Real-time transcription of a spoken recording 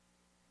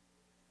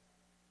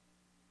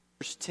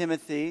1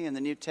 Timothy in the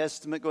New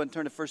Testament. Go ahead and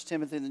turn to 1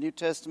 Timothy in the New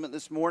Testament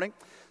this morning.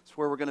 That's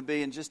where we're going to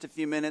be in just a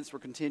few minutes. We're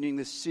continuing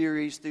this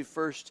series through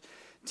 1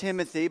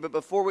 Timothy. But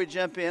before we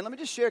jump in, let me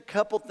just share a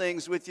couple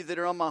things with you that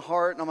are on my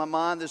heart and on my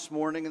mind this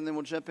morning, and then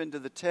we'll jump into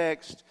the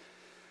text.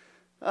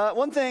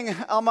 One thing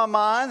on my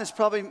mind that's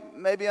probably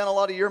maybe on a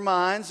lot of your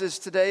minds is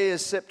today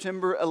is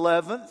September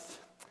 11th.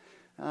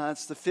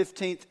 It's the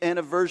 15th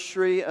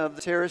anniversary of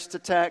the terrorist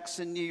attacks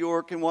in New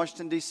York and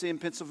Washington, D.C. and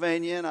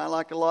Pennsylvania. And I,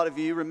 like a lot of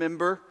you,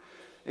 remember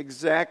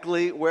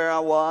exactly where I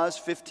was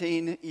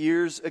 15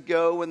 years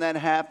ago when that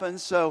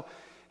happened. So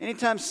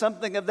anytime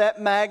something of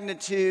that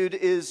magnitude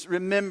is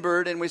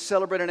remembered and we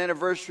celebrate an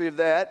anniversary of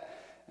that,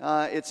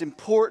 it's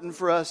important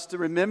for us to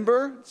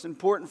remember. It's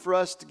important for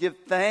us to give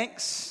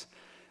thanks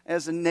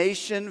as a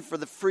nation for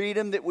the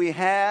freedom that we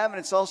have. And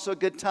it's also a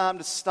good time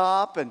to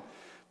stop and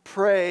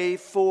pray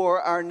for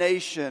our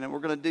nation. And we're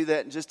going to do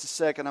that in just a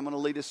second. I'm going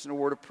to lead us in a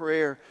word of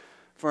prayer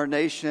for our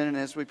nation and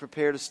as we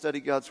prepare to study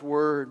God's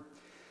Word.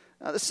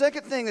 The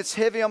second thing that's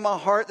heavy on my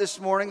heart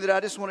this morning that I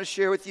just want to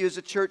share with you as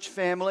a church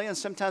family, and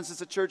sometimes as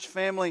a church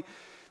family,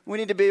 we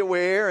need to be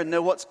aware and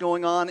know what's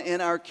going on in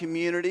our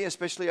community,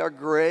 especially our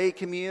Gray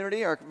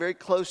community, our very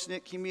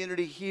close-knit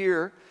community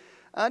here.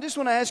 I just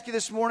want to ask you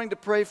this morning to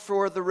pray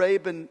for the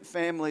Rabin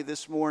family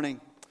this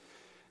morning.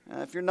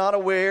 If you're not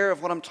aware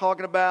of what I'm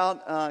talking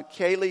about,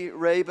 Kaylee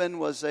Rabin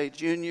was a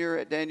junior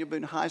at Daniel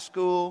Boone High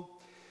School.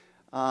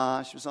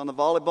 She was on the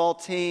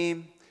volleyball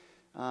team.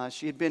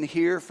 She had been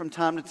here from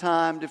time to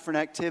time, different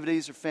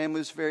activities. Her family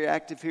was very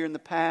active here in the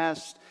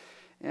past.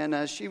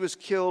 And she was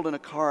killed in a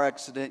car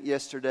accident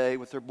yesterday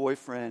with her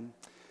boyfriend.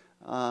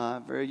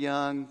 Very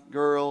young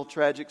girl,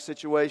 tragic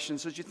situation.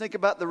 So as you think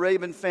about the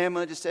Rabin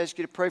family, I just ask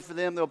you to pray for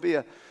them. There'll be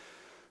a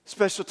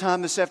special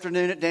time this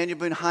afternoon at Daniel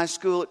Boone High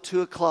School at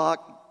 2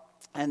 o'clock.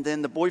 And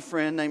then the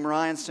boyfriend named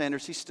Ryan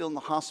Sanders, he's still in the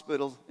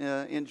hospital,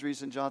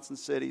 injuries in Johnson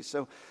City.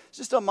 So it's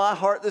just on my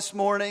heart this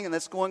morning, and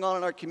that's going on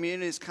in our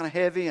community. It's kind of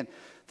heavy, and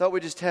thought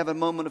we'd just have a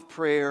moment of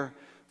prayer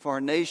for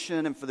our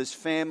nation and for this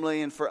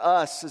family and for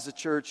us as a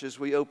church as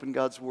we open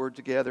God's Word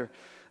together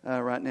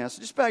right now. So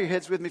just bow your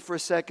heads with me for a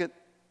second.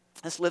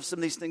 Let's lift some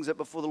of these things up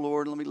before the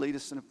Lord. Let me lead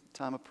us in a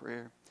time of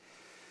prayer.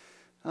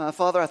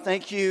 Father, I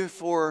thank you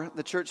for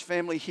the church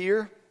family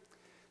here.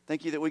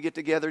 Thank you that we get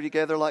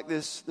together like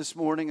this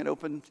morning and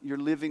open your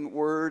living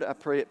Word. I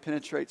pray it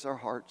penetrates our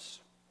hearts.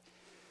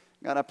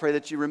 God, I pray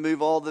that you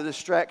remove all the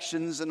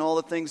distractions and all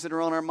the things that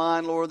are on our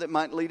mind, Lord, that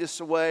might lead us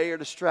away or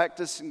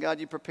distract us. And God,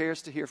 you prepare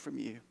us to hear from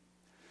you.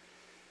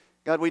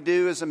 God, we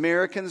do as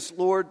Americans,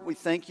 Lord, we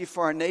thank you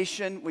for our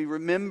nation. We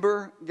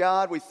remember,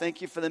 God, we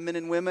thank you for the men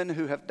and women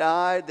who have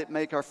died that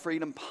make our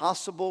freedom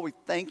possible. We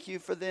thank you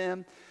for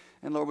them.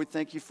 And Lord, we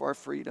thank you for our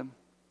freedom.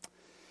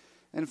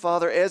 And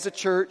Father, as a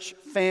church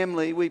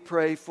family, we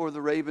pray for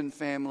the Rabin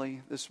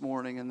family this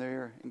morning and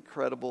their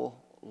incredible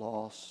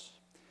loss.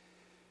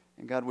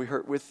 And God, we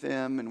hurt with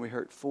them and we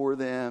hurt for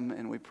them,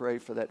 and we pray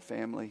for that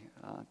family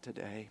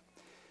today.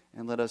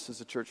 And let us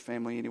as a church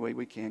family, any way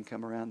we can,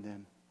 come around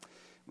them.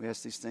 We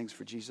ask these things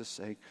for Jesus'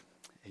 sake.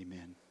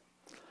 Amen.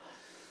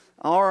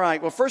 All right,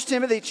 well, 1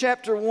 Timothy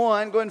chapter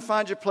 1, go ahead and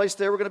find your place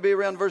there. We're going to be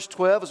around verse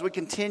 12 as we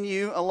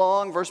continue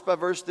along verse by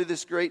verse through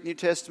this great New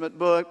Testament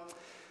book.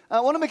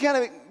 I want to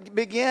kind of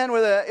begin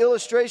with an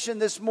illustration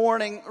this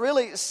morning.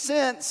 Really,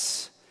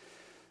 since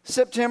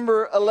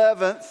September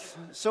 11th,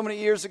 so many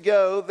years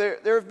ago,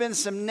 there have been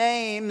some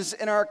names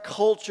in our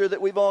culture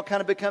that we've all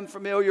kind of become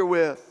familiar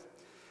with.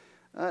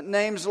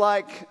 Names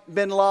like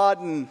Bin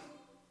Laden,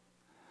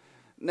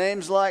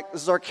 names like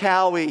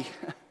Zarqawi,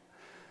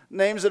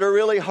 names that are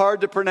really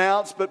hard to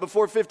pronounce, but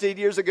before 15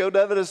 years ago,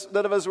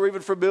 none of us were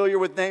even familiar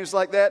with names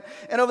like that.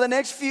 And over the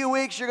next few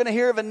weeks, you're going to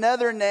hear of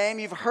another name.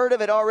 You've heard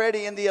of it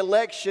already in the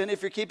election,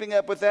 if you're keeping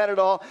up with that at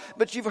all.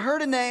 But you've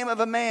heard a name of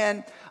a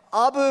man,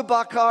 Abu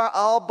Bakr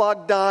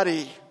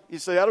al-Baghdadi. You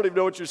say, I don't even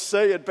know what you're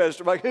saying,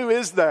 Pastor Mike. Who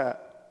is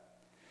that?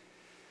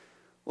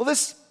 Well,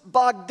 this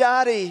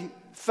Baghdadi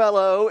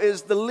fellow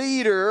is the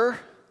leader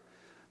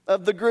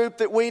of the group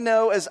that we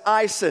know as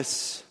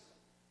ISIS.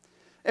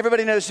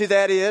 Everybody knows who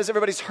that is.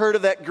 Everybody's heard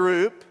of that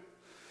group.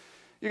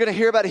 You're going to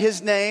hear about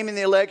his name in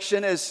the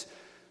election as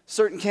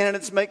certain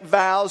candidates make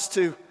vows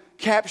to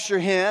capture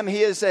him.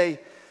 He is a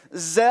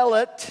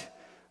zealot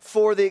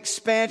for the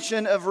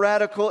expansion of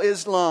radical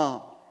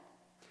Islam.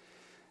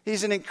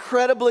 He's an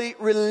incredibly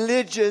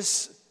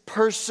religious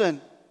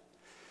person.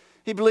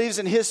 He believes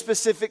in his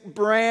specific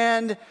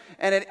brand,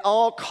 and at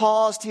all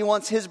cost, he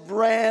wants his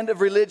brand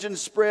of religion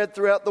spread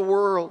throughout the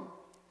world.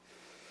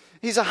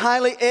 He's a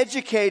highly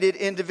educated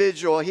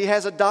individual. He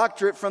has a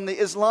doctorate from the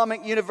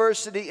Islamic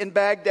University in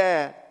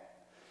Baghdad.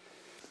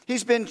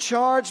 He's been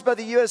charged by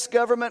the U.S.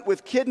 government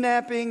with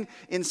kidnapping,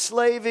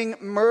 enslaving,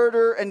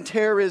 murder, and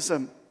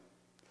terrorism.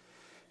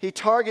 He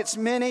targets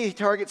many. He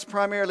targets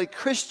primarily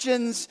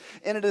Christians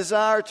in a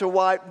desire to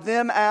wipe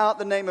them out,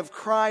 the name of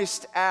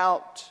Christ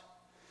out.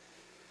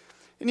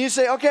 And you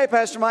say, okay,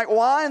 Pastor Mike,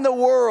 why in the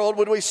world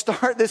would we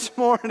start this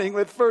morning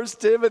with 1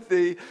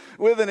 Timothy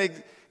with an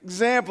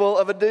example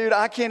of a dude,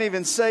 I can't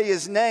even say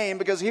his name,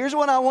 because here's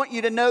what I want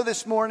you to know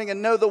this morning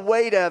and know the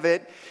weight of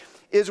it,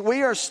 is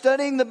we are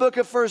studying the book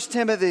of 1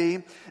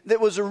 Timothy that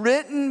was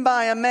written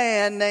by a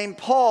man named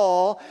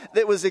Paul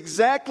that was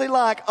exactly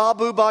like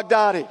Abu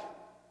Baghdadi.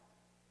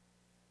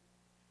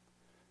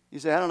 You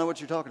say, I don't know what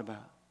you're talking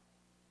about.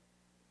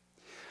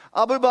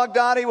 Abu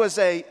Baghdadi was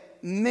a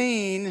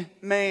mean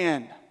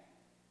man.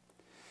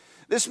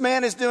 This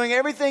man is doing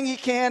everything he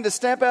can to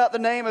stamp out the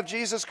name of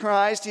Jesus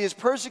Christ. He is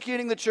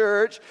persecuting the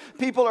church.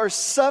 People are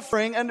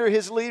suffering under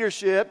his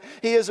leadership.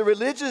 He is a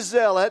religious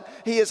zealot.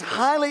 He is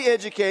highly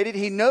educated.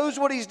 He knows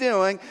what he's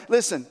doing.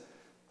 Listen,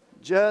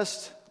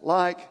 just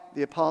like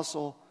the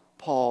Apostle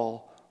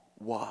Paul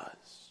was.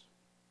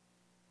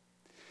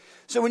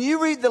 So when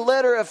you read the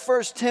letter of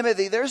 1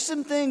 Timothy, there's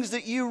some things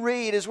that you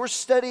read as we're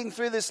studying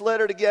through this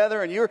letter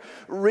together and you're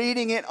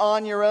reading it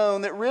on your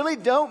own that really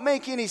don't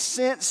make any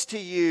sense to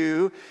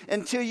you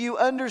until you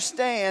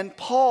understand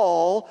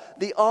Paul,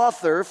 the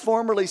author,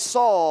 formerly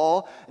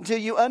Saul, until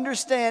you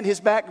understand his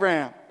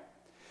background,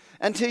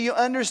 until you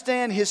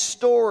understand his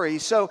story.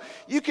 So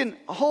you can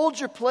hold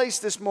your place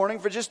this morning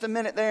for just a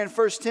minute there in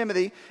 1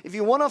 Timothy. If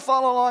you want to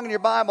follow along in your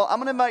Bible, I'm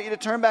going to invite you to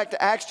turn back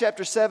to Acts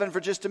chapter 7 for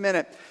just a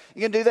minute.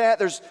 You can do that.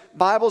 There's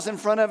Bibles in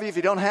front of you. If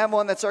you don't have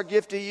one, that's our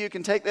gift to you. You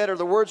can take that, or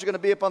the words are going to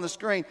be up on the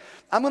screen.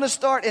 I'm going to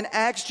start in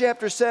Acts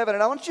chapter 7,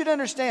 and I want you to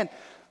understand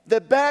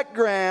the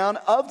background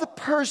of the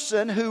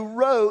person who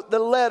wrote the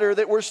letter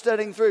that we're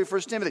studying through,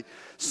 1 Timothy.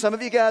 Some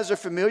of you guys are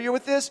familiar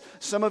with this.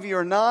 Some of you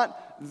are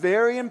not.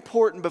 Very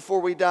important before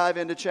we dive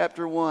into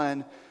chapter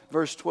 1,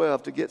 verse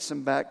 12, to get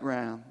some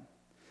background.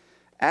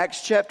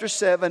 Acts chapter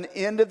 7,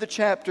 end of the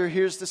chapter,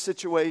 here's the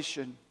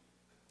situation.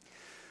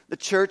 The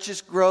church is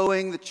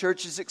growing, the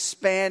church is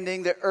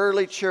expanding, the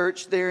early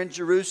church there in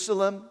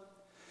Jerusalem.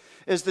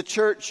 As the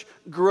church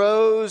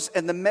grows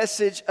and the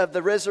message of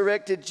the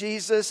resurrected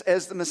Jesus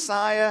as the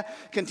Messiah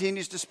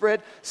continues to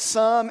spread,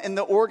 some in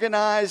the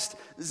organized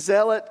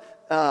zealot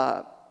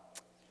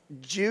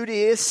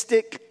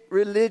Judaistic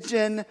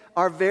religion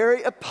are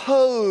very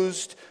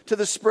opposed to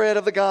the spread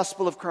of the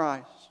gospel of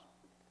Christ.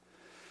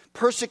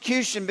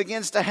 Persecution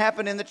begins to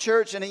happen in the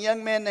church, and a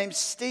young man named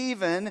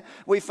Stephen,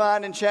 we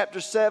find in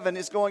chapter 7,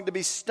 is going to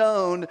be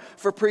stoned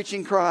for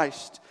preaching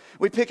Christ.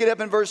 We pick it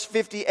up in verse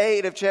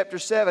 58 of chapter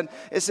 7.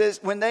 It says,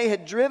 when they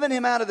had driven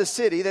him out of the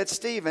city, that's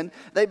Stephen,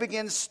 they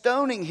began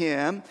stoning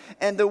him,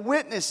 and the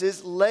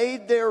witnesses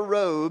laid their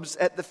robes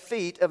at the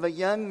feet of a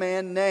young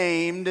man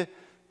named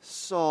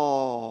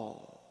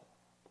Saul.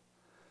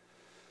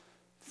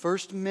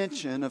 First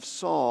mention of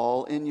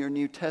Saul in your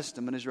New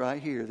Testament is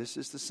right here. This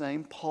is the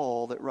same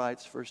Paul that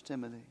writes 1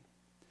 Timothy.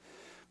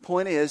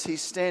 Point is,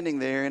 he's standing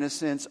there, in a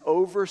sense,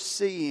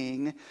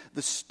 overseeing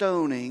the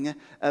stoning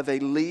of a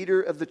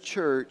leader of the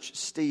church,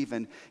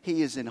 Stephen.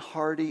 He is in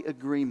hearty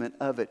agreement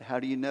of it.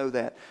 How do you know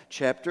that?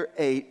 Chapter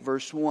 8,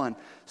 verse 1.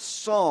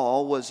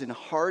 Saul was in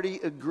hearty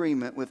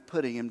agreement with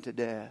putting him to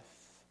death.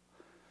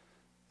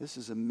 This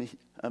is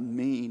a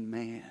mean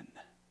man.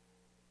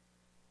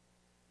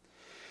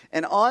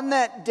 And on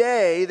that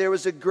day, there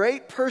was a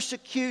great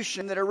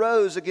persecution that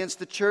arose against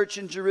the church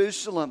in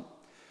Jerusalem.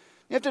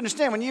 You have to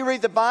understand, when you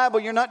read the Bible,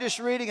 you're not just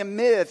reading a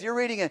myth. You're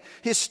reading a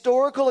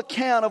historical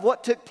account of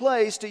what took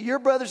place to your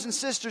brothers and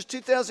sisters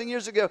 2,000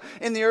 years ago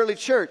in the early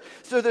church.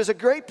 So there's a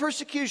great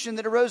persecution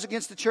that arose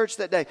against the church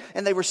that day.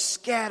 And they were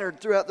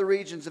scattered throughout the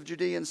regions of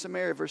Judea and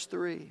Samaria, verse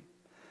 3.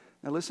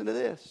 Now listen to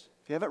this.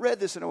 If you haven't read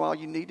this in a while,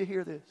 you need to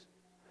hear this.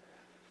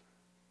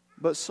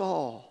 But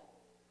Saul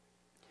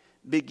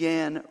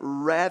began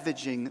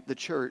ravaging the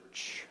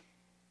church.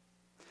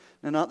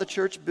 Now, not the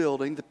church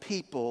building, the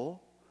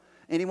people,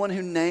 anyone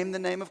who named the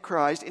name of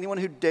Christ, anyone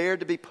who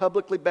dared to be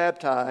publicly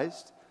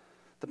baptized.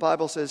 The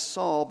Bible says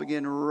Saul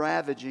began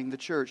ravaging the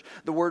church.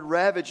 The word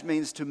ravage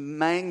means to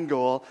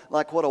mangle,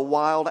 like what a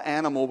wild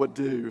animal would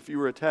do if you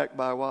were attacked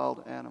by a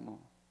wild animal.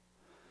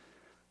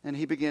 And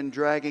he began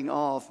dragging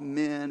off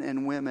men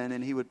and women,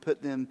 and he would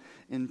put them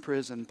in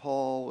prison.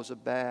 Paul was a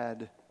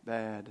bad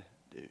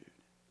dude.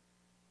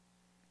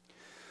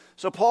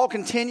 So Paul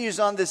continues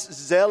on this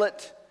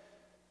zealous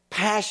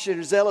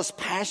passion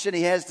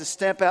he has to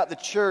stamp out the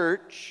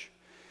church.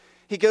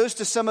 He goes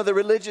to some of the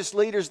religious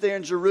leaders there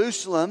in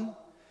Jerusalem,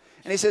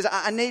 and he says,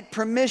 I need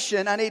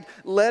permission, I need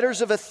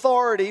letters of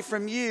authority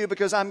from you,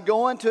 because I'm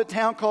going to a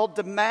town called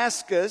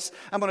Damascus.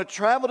 I'm going to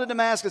travel to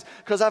Damascus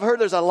because I've heard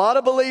there's a lot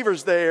of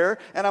believers there,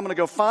 and I'm going to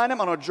go find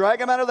them, I'm going to drag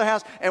them out of the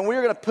house, and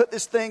we're going to put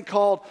this thing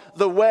called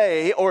the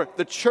way, or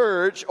the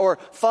church, or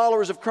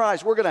followers of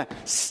Christ. We're going to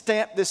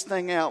stamp this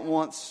thing out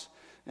once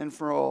and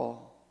for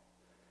all.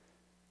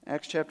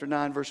 Acts chapter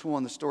 9, verse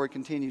 1, the story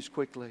continues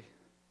quickly.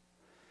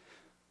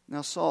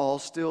 Now Saul,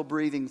 still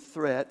breathing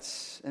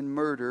threats and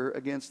murder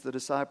against the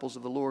disciples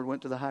of the Lord,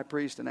 went to the high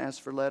priest and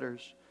asked for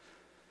letters.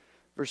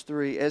 Verse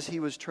 3, as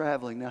he was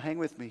traveling. Now hang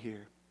with me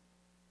here.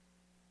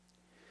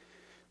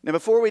 Now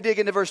before we dig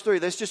into verse 3,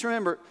 let's just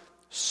remember,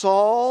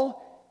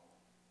 Saul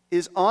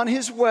is on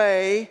his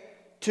way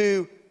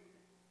to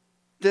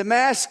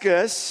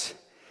Damascus,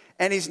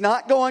 and he's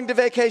not going to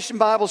vacation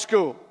Bible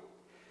school.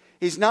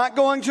 He's not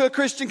going to a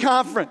Christian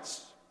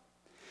conference.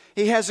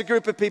 He has a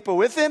group of people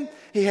with him.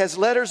 He has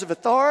letters of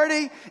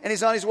authority. And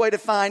he's on his way to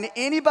find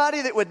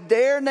anybody that would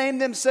dare name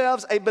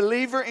themselves a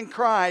believer in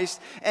Christ.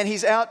 And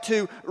he's out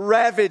to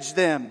ravage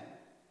them.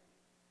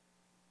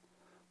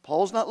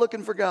 Paul's not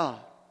looking for God.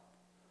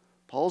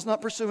 Paul's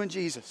not pursuing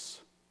Jesus.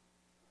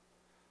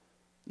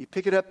 You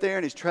pick it up there,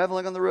 and he's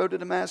traveling on the road to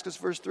Damascus.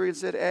 Verse 3, it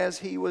said, as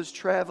he was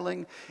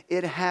traveling,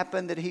 it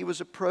happened that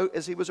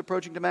as he was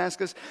approaching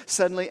Damascus,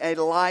 suddenly a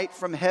light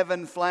from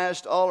heaven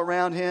flashed all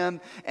around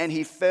him, and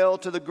he fell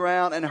to the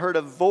ground and heard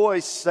a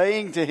voice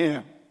saying to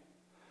him.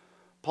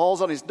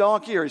 Paul's on his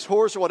donkey or his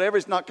horse or whatever.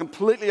 He's not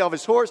completely off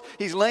his horse.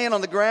 He's laying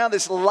on the ground.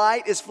 This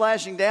light is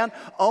flashing down.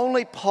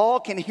 Only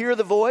Paul can hear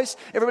the voice.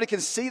 Everybody can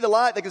see the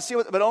light. They can see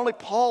it, but only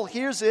Paul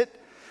hears it.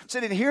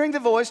 Sitting hearing the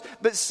voice,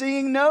 but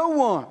seeing no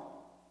one.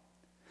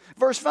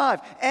 Verse 5,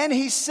 and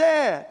he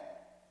said,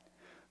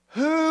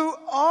 who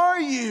are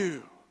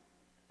you,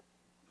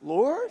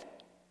 Lord?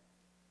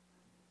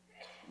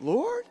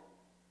 Lord?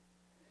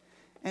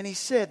 And he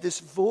said, this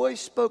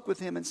voice spoke with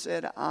him and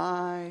said,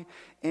 I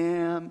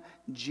am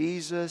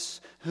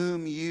Jesus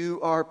whom you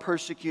are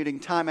persecuting.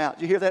 Time out.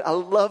 Do you hear that? I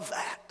love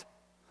that.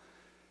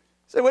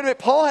 Say, wait a minute,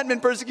 Paul hadn't been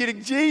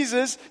persecuting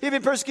Jesus. He had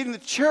been persecuting the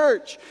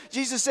church.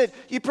 Jesus said,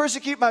 you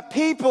persecute my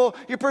people,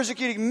 you're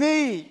persecuting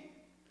me,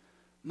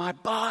 my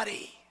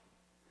body.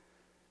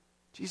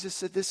 Jesus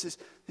said, this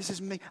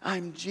is me.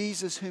 I'm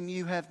Jesus whom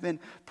you have been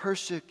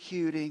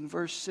persecuting.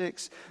 Verse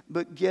 6,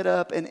 but get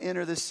up and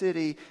enter the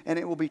city, and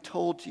it will be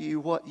told to you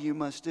what you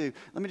must do.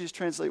 Let me just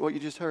translate what you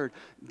just heard.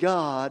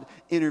 God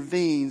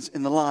intervenes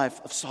in the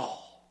life of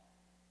Saul.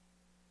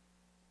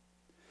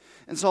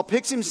 And Saul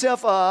picks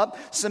himself up.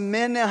 Some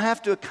men now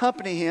have to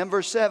accompany him.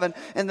 Verse 7,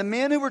 and the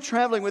men who were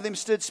traveling with him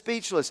stood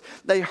speechless.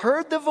 They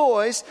heard the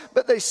voice,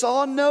 but they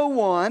saw no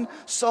one.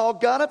 Saul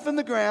got up from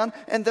the ground,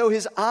 and though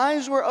his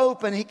eyes were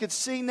open, he could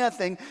see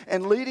nothing.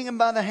 And leading him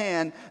by the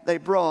hand, they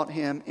brought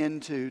him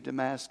into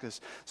Damascus.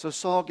 So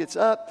Saul gets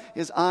up.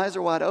 His eyes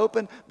are wide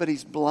open, but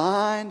he's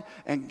blind.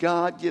 And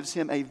God gives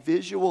him a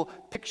visual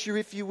picture,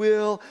 if you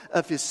will,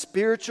 of his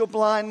spiritual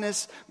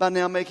blindness by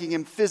now making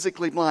him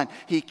physically blind.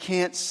 He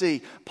can't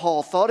see.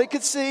 Paul thought he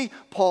could see.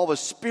 Paul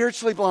was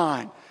spiritually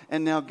blind.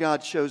 And now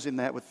God shows him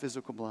that with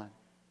physical blindness.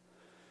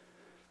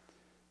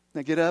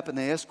 They get up and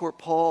they escort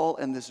Paul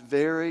and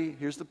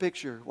here's the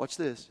picture. Watch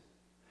this.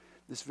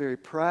 This very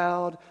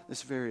proud,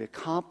 this very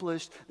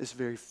accomplished, this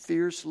very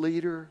fierce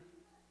leader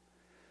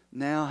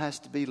now has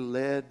to be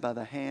led by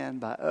the hand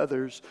by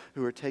others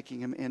who are taking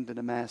him into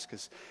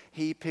Damascus.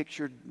 He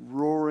pictured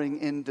roaring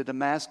into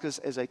Damascus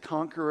as a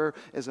conqueror,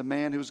 as a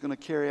man who was going to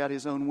carry out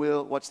his own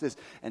will. Watch this.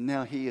 And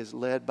now he is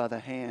led by the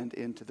hand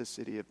into the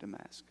city of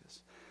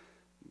Damascus.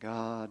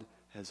 God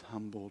has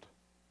humbled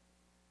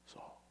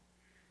Saul.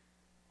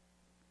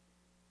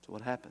 So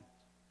what happened?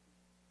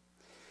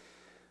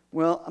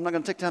 Well, I'm not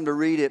going to take time to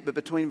read it, but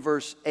between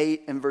verse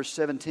 8 and verse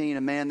 17,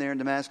 a man there in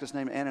Damascus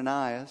named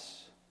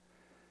Ananias,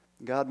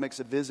 God makes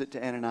a visit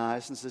to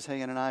Ananias and says,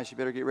 hey, Ananias, you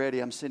better get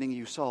ready. I'm sending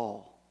you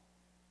Saul.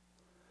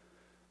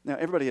 Now,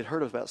 everybody had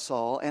heard about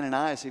Saul.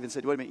 Ananias even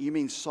said, wait a minute, you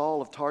mean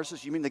Saul of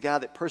Tarsus? You mean the guy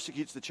that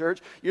persecutes the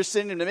church? You're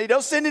sending him to me?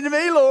 Don't send him to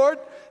me, Lord.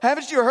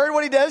 Haven't you heard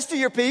what he does to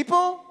your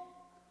people?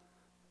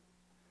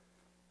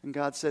 And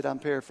God said, I'm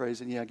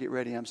paraphrasing. Yeah, get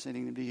ready. I'm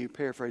sending him to you.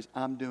 Paraphrase,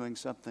 I'm doing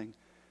something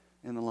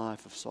in the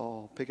life of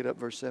Saul. Pick it up,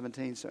 verse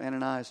 17. So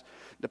Ananias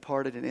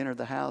departed and entered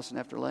the house, and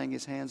after laying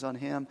his hands on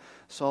him,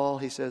 Saul,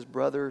 he says,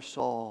 brother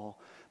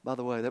Saul. By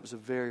the way, that was a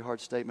very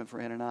hard statement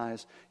for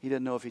Ananias. He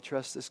doesn't know if he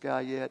trusts this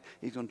guy yet.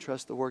 He's going to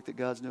trust the work that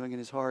God's doing in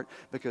his heart,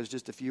 because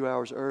just a few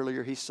hours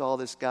earlier, he saw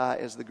this guy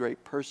as the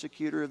great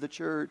persecutor of the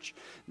church.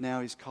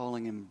 Now he's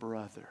calling him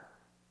brother.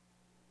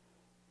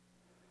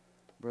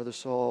 Brother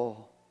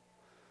Saul,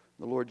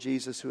 the Lord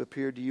Jesus, who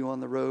appeared to you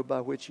on the road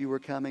by which you were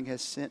coming,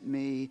 has sent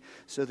me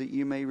so that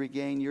you may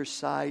regain your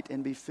sight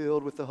and be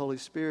filled with the Holy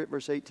Spirit.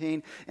 Verse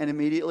 18, and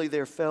immediately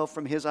there fell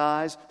from his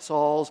eyes,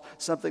 Saul's,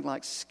 something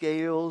like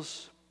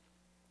scales.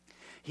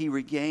 He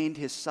regained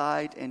his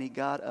sight and he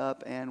got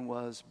up and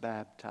was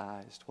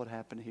baptized. What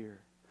happened here?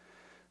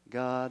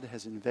 God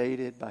has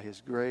invaded by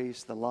his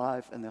grace the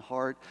life and the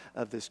heart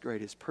of this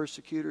greatest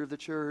persecutor of the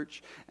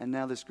church. And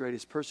now this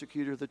greatest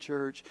persecutor of the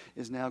church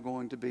is now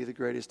going to be the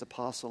greatest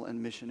apostle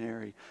and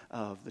missionary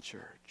of the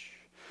church.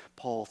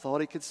 Paul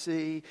thought he could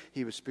see.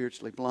 He was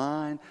spiritually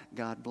blind.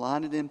 God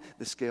blinded him.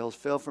 The scales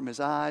fell from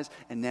his eyes.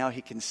 And now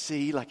he can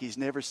see like he's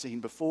never seen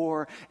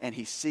before. And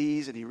he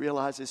sees and he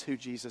realizes who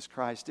Jesus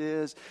Christ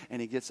is.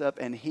 And he gets up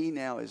and he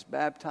now is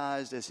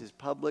baptized as his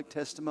public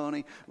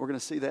testimony. We're going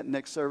to see that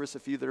next service. A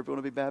few that are going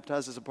to be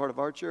baptized as a part of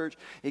our church.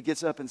 He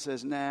gets up and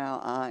says, now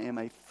I am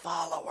a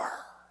follower.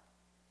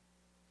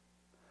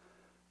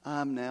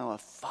 I'm now a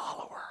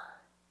follower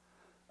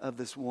of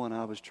this one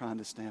I was trying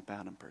to stamp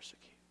out and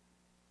persecute.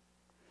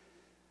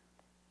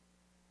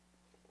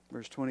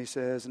 Verse 20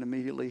 says, and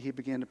immediately he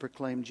began to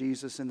proclaim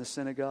Jesus in the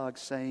synagogue,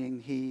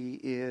 saying he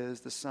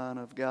is the Son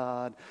of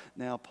God.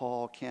 Now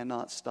Paul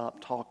cannot stop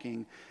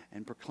talking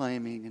and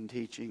proclaiming and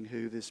teaching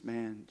who this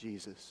man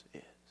Jesus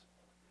is.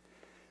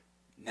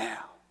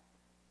 Now,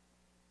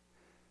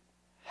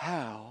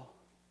 how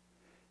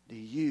do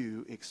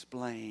you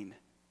explain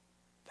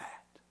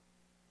that?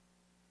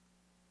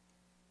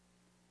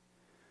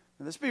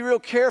 Now, let's be real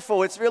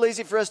careful. It's real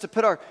easy for us to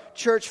put our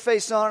church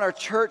face on, our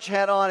church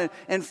hat on,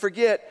 and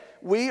forget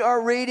we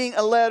are reading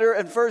a letter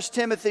in 1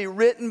 Timothy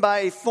written by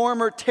a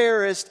former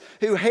terrorist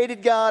who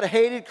hated God,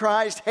 hated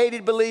Christ,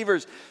 hated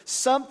believers.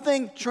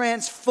 Something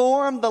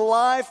transformed the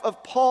life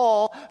of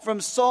Paul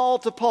from Saul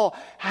to Paul.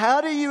 How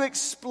do you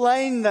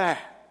explain that?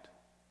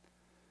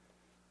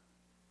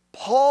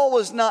 Paul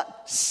was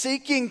not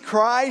seeking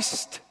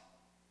Christ.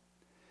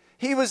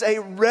 He was a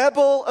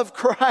rebel of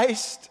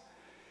Christ.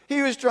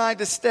 He was trying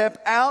to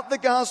step out the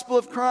gospel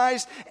of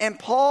Christ. And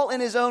Paul,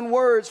 in his own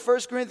words,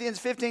 1 Corinthians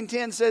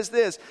 15:10 says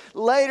this.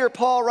 Later,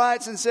 Paul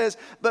writes and says,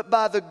 but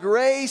by the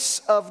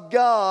grace of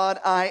God,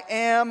 I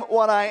am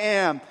what I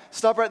am.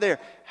 Stop right there.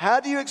 How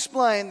do you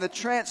explain the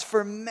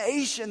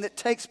transformation that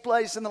takes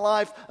place in the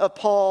life of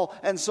Paul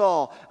and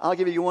Saul? I'll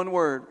give you one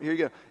word. Here you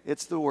go.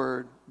 It's the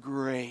word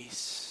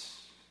grace.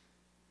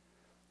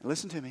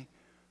 Listen to me.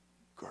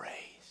 Grace.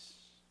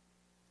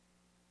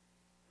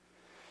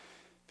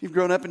 If you've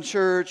grown up in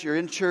church, you're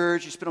in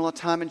church, you spend a lot of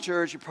time in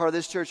church, you're part of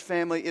this church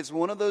family, it's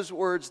one of those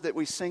words that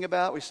we sing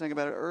about. We sang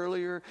about it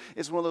earlier.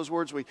 It's one of those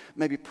words we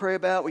maybe pray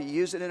about. We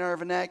use it in our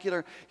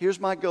vernacular.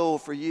 Here's my goal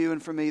for you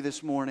and for me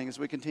this morning as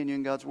we continue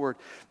in God's Word,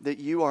 that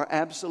you are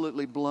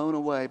absolutely blown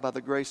away by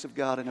the grace of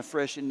God in a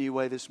fresh and new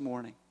way this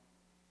morning.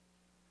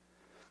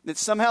 That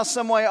somehow,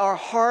 some way, our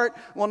heart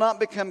will not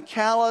become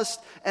calloused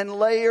and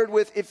layered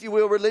with, if you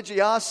will,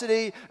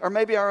 religiosity, or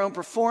maybe our own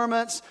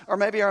performance, or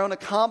maybe our own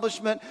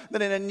accomplishment,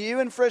 but in a new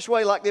and fresh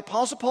way, like the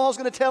Apostle Paul is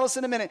going to tell us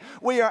in a minute,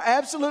 we are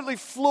absolutely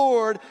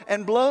floored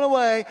and blown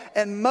away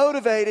and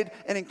motivated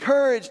and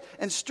encouraged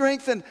and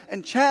strengthened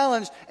and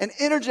challenged and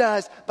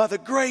energized by the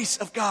grace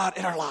of God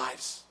in our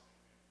lives.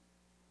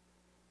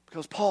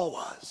 Because Paul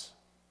was.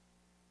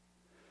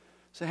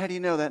 So how do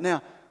you know that?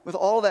 Now, with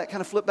all of that,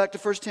 kind of flip back to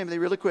 1 Timothy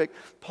really quick.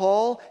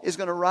 Paul is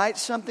going to write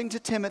something to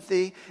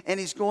Timothy, and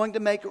he's going to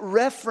make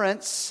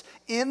reference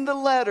in the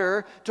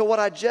letter to what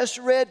I just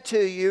read to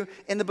you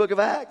in the book of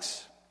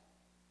Acts.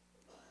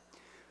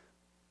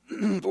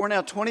 We're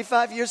now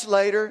 25 years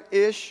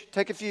later-ish,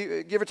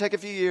 give or take a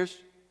few years.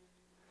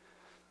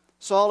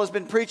 Saul has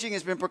been preaching,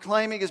 has been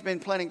proclaiming, has been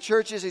planting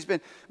churches, he's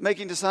been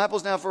making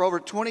disciples now for over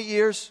 20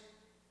 years.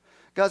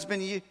 God's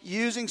been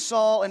using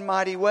Saul in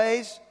mighty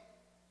ways.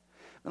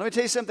 Let me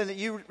tell you something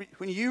that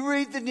when you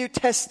read the New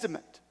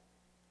Testament,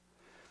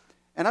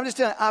 and I'm just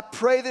telling you, I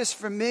pray this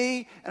for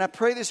me, and I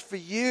pray this for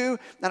you,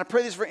 and I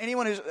pray this for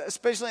anyone who's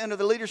especially under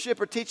the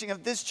leadership or teaching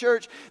of this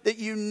church, that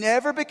you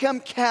never become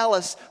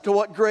callous to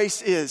what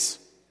grace is.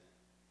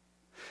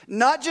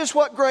 Not just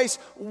what grace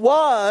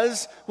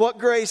was, what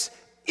grace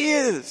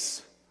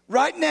is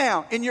right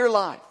now in your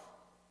life.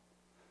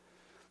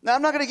 Now,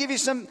 I'm not going to give you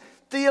some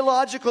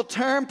theological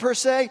term per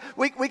se.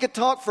 We could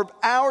talk for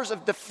hours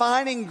of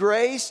defining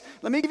grace.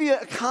 Let me give you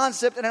a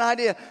concept and an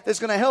idea that's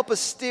going to help us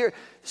steer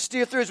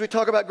through as we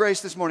talk about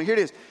grace this morning. Here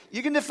it is.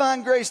 You can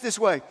define grace this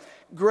way.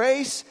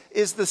 Grace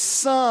is the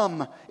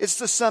sum. It's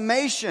the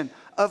summation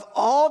of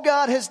all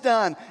God has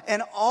done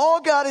and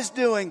all God is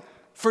doing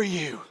for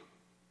you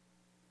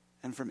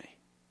and for me.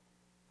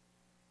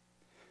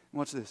 And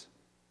what's this?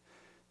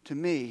 To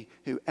me,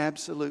 who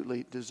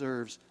absolutely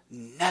deserves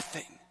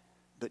nothing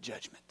but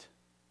judgment.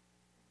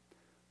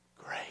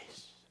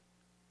 Grace.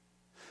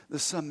 The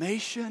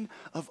summation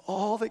of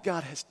all that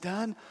God has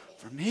done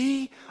for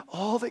me,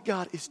 all that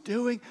God is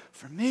doing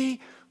for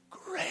me,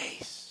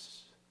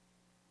 grace.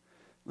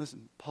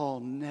 Listen,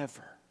 Paul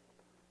never,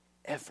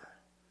 ever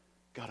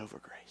got over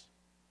grace.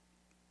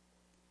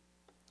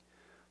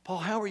 Paul,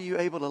 how are you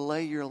able to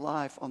lay your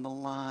life on the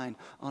line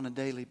on a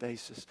daily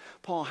basis?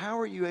 Paul, how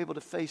are you able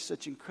to face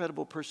such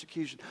incredible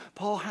persecution?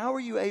 Paul, how are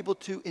you able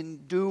to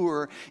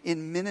endure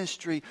in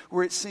ministry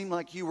where it seemed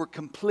like you were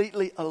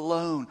completely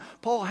alone?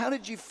 Paul, how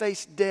did you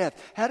face death?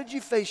 How did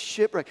you face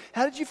shipwreck?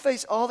 How did you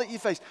face all that you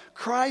faced?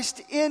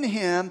 Christ in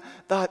him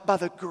by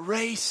the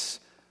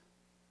grace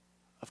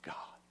of God.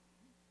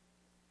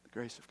 The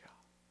grace of God.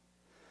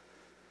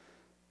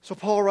 So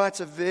Paul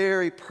writes a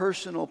very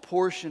personal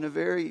portion, a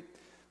very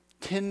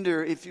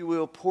tender, if you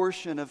will,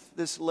 portion of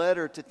this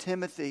letter to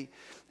Timothy.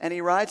 And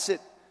he writes it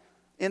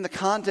in the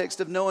context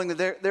of knowing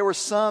that there were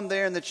some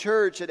there in the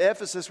church at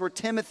Ephesus where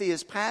Timothy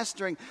is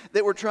pastoring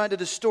that were trying to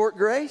distort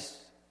grace.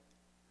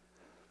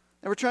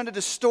 They were trying to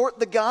distort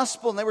the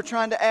gospel, and they were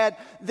trying to add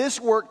this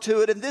work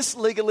to it and this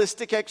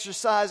legalistic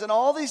exercise and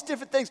all these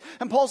different things.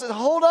 And Paul says,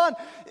 hold on,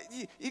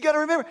 you got to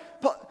remember.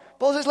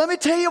 Paul says, let me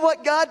tell you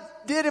what God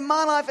did in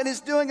my life and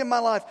is doing in my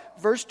life.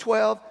 Verse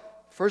 12,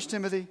 1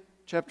 Timothy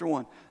chapter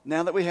 1.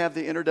 Now that we have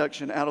the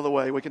introduction out of the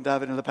way, we can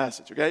dive into the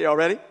passage. Okay, y'all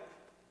ready?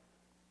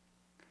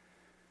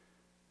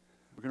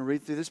 We're going to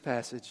read through this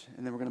passage,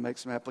 and then we're going to make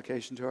some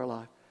application to our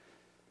life.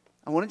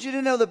 I wanted you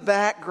to know the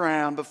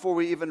background before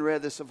we even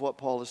read this of what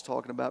Paul is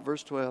talking about.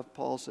 Verse 12,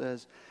 Paul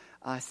says,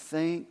 I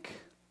thank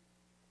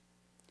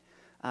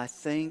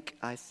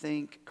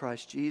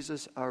Christ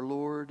Jesus our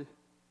Lord,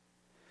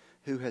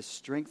 who has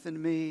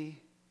strengthened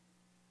me,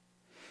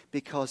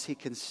 because He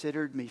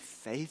considered me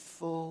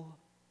faithful,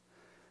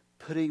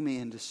 putting me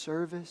into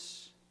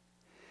service,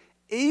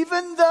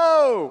 even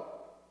though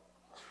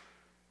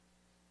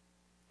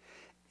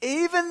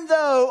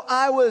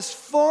I was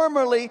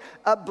formerly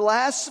a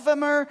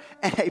blasphemer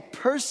and a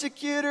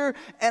persecutor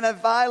and a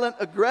violent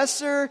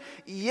aggressor,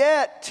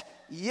 yet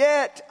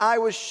I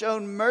was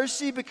shown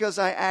mercy because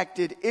I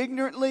acted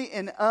ignorantly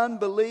in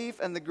unbelief,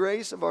 and the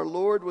grace of our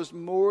Lord was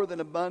more than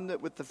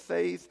abundant with the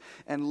faith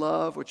and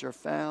love which are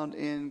found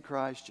in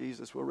Christ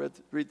Jesus. We'll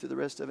read through the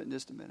rest of it in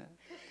just a minute.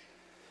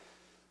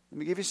 Let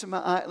me give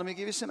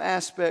you some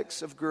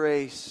aspects of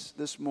grace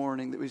this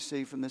morning that we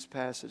see from this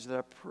passage that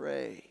I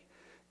pray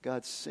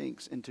God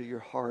sinks into your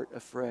heart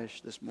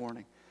afresh this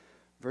morning.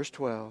 Verse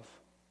 12,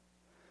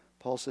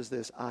 Paul says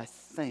this, I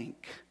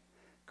thank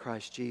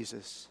Christ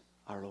Jesus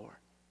our Lord.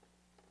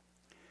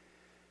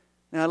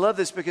 Now I love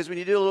this because when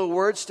you do a little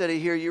word study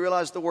here, you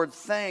realize the word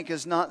thank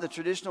is not the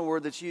traditional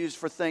word that's used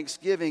for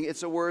thanksgiving.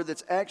 It's a word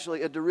that's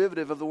actually a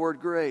derivative of the word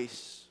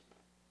grace.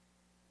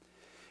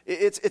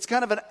 It's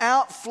kind of an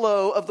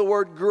outflow of the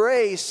word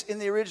grace in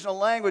the original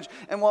language.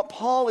 And what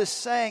Paul is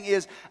saying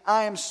is,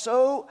 I am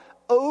so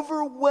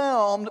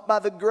overwhelmed by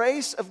the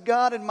grace of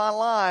God in my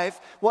life.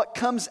 What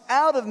comes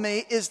out of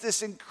me is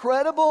this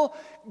incredible,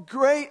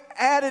 great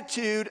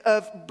attitude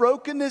of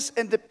brokenness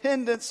and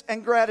dependence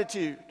and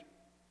gratitude.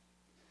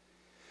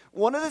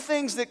 One of the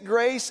things that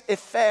grace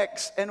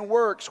affects and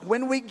works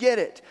when we get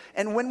it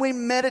and when we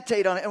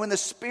meditate on it and when the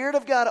Spirit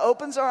of God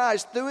opens our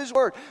eyes through His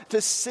Word to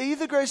see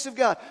the grace of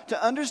God,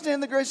 to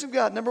understand the grace of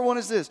God, number one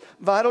is this,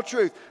 vital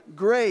truth.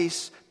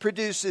 Grace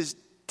produces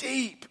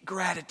deep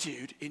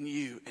gratitude in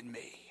you and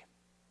me.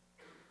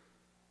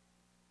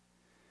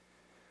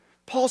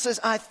 Paul says,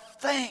 I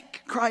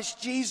thank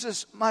Christ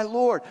Jesus, my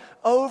Lord.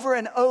 Over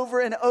and over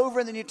and over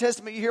in the New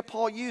Testament, you hear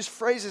Paul use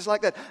phrases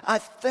like that. I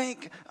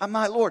thank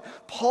my Lord.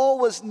 Paul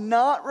was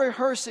not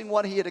rehearsing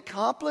what he had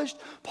accomplished.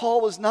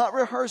 Paul was not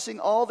rehearsing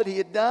all that he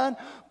had done.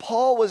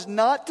 Paul was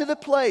not to the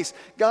place,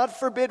 God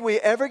forbid we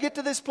ever get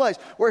to this place,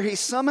 where he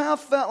somehow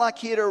felt like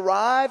he had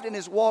arrived in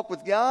his walk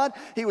with God.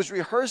 He was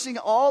rehearsing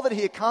all that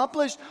he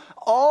accomplished.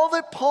 All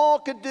that Paul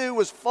could do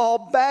was fall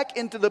back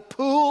into the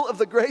pool of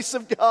the grace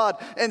of God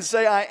and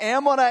say, I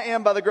am what I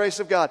am by the grace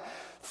of God.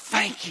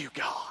 Thank you,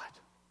 God.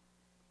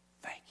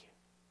 Thank you.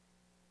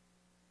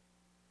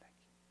 Thank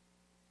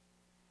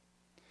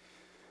you.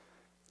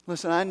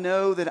 Listen, I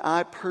know that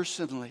I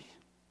personally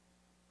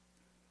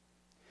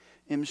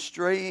am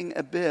straying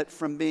a bit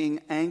from being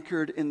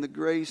anchored in the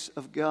grace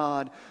of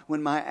God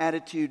when my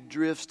attitude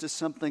drifts to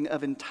something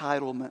of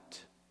entitlement.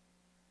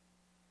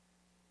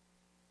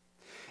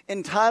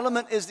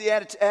 Entitlement is the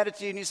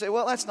attitude, and you say,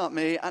 well, that's not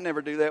me. I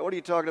never do that. What are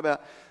you talking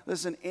about?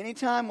 Listen,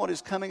 anytime what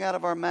is coming out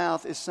of our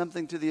mouth is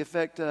something to the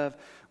effect of,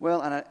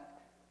 well, and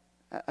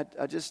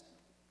I just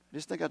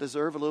think I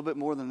deserve a little bit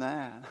more than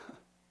that.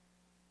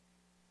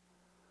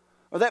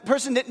 Or that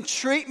person didn't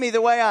treat me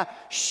the way I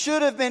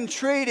should have been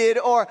treated,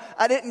 or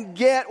I didn't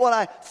get what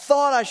I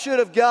thought I should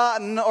have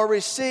gotten or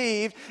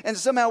received, and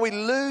somehow we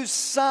lose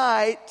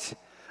sight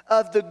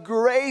of the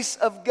grace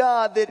of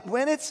God that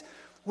when it's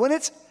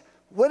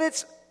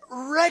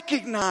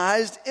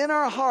recognized in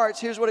our hearts,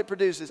 here's what it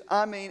produces.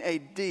 I mean a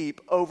deep,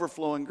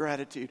 overflowing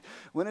gratitude.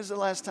 When is the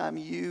last time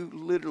you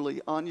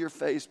literally on your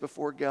face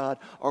before God,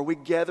 or we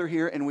gather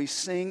here and we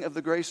sing of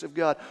the grace of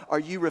God, or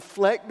you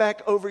reflect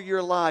back over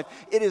your life,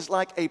 it is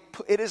like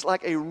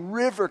a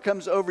river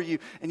comes over you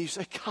and you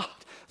say, God,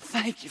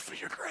 thank you for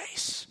your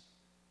grace.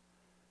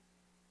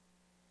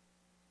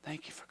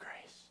 Thank you for grace.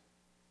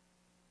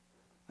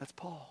 That's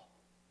Paul.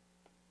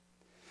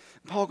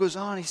 Paul goes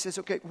on, he says,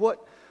 okay,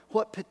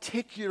 what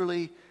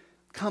particularly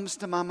comes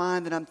to my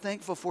mind that I'm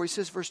thankful for? He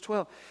says, verse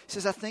 12, he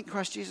says, I thank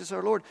Christ Jesus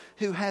our Lord,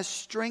 who has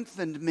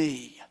strengthened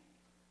me.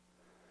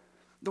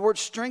 The word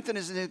strengthen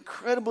is an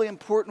incredibly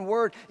important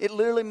word. It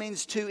literally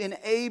means to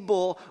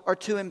enable or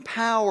to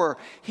empower.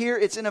 Here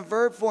it's in a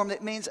verb form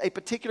that means a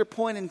particular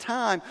point in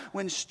time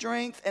when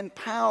strength and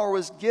power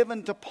was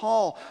given to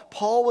Paul.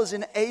 Paul was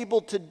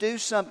enabled to do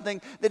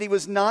something that he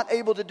was not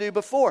able to do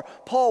before.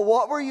 Paul,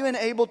 what were you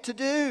enabled to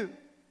do?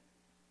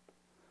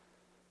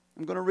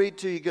 I'm going to read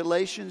to you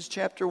Galatians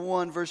chapter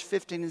 1, verse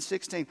 15 and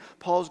 16.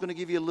 Paul's going to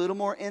give you a little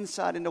more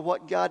insight into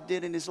what God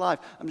did in his life.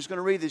 I'm just going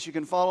to read this. You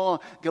can follow along.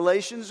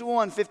 Galatians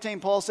 1,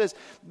 15, Paul says,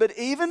 but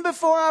even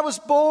before I was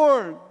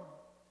born.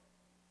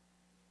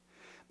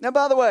 Now,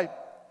 by the way,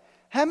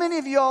 how many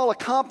of y'all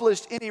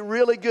accomplished any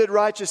really good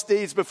righteous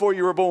deeds before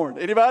you were born?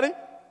 Anybody?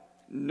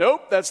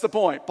 Nope, that's the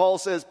point. Paul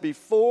says,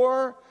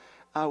 before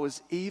I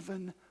was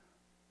even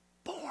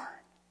born,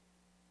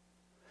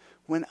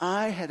 when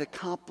I had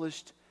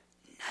accomplished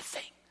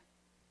nothing,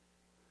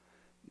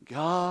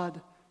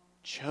 God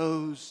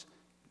chose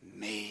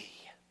me.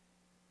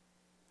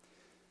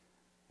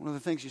 One of the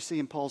things you see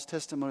in Paul's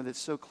testimony that's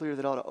so clear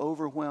that ought to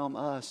overwhelm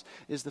us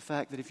is the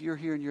fact that if you're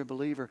here and you're a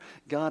believer,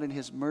 God in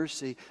His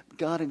mercy,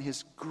 God in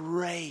His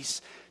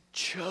grace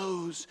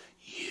chose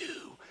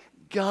you.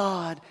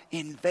 God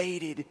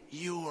invaded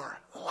your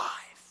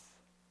life.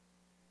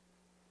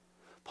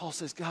 Paul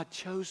says, God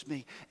chose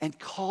me and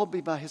called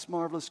me by his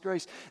marvelous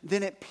grace.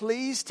 Then it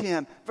pleased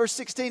him. Verse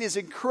 16 is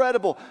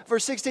incredible.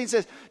 Verse 16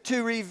 says,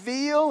 to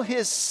reveal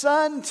his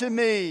Son to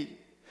me,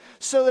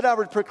 so that I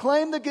would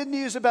proclaim the good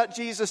news about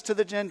Jesus to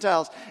the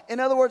Gentiles.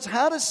 In other words,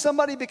 how does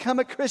somebody become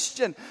a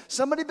Christian?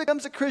 Somebody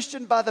becomes a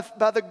Christian by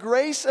the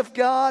grace of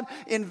God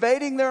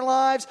invading their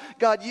lives.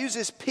 God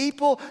uses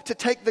people to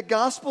take the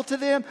gospel to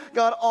them.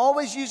 God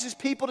always uses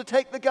people to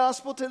take the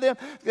gospel to them.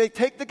 They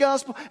take the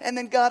gospel, and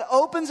then God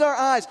opens our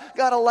eyes.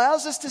 God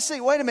allows us to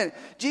see, wait a minute,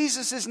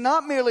 Jesus is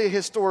not merely a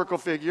historical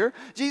figure.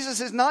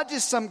 Jesus is not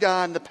just some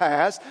guy in the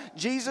past.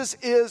 Jesus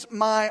is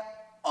my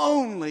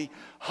only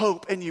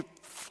hope. And you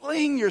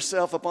fling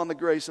yourself upon the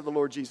grace of the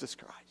Lord Jesus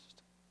Christ.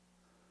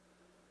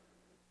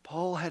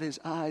 Paul had his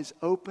eyes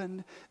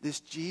opened.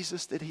 This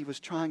Jesus that he was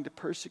trying to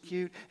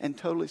persecute and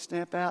totally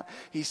stamp out,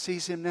 he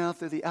sees him now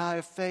through the eye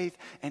of faith,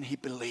 and he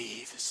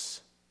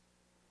believes.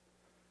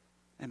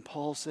 And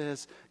Paul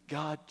says,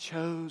 God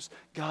chose,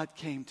 God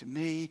came to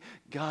me,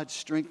 God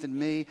strengthened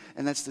me.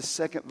 And that's the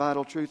second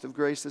vital truth of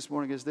grace this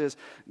morning is this: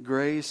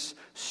 grace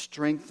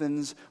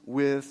strengthens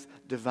with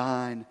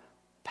divine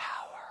power.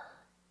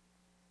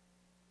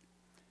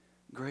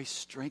 Grace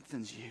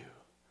strengthens you.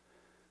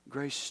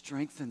 Grace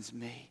strengthens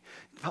me.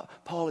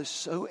 Paul is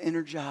so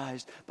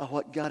energized by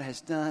what God has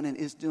done and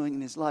is doing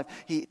in his life.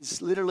 He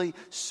is literally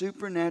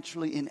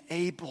supernaturally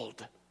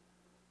enabled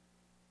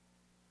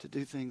to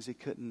do things he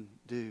couldn't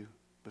do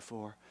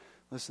before.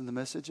 Listen, the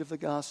message of the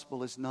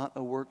gospel is not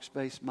a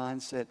works-based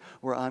mindset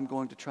where I'm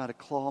going to try to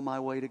claw my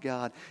way to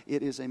God.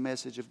 It is a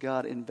message of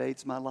God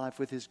invades my life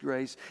with his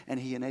grace, and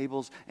he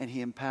enables and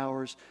he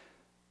empowers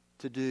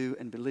to do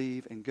and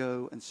believe and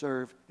go and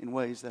serve in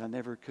ways that I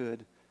never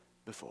could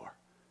before.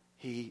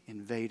 He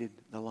invaded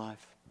the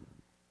life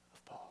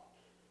of Paul.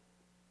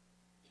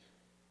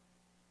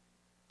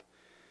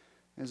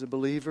 As a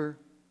believer,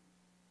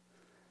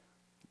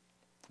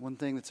 one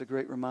thing that's a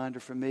great reminder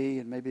for me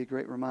and maybe a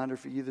great reminder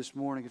for you this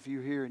morning, if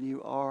you're here and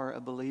you are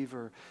a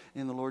believer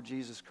in the Lord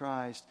Jesus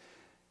Christ,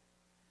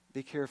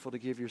 be careful to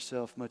give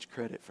yourself much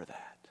credit for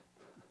that.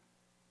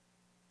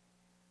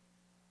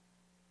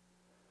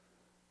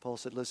 Paul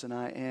said, listen,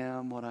 I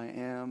am what I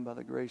am by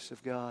the grace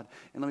of God.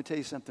 And let me tell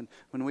you something.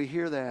 When we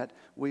hear that,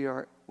 we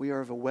are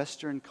of a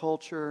Western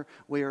culture.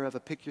 We are of a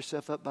pick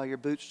yourself up by your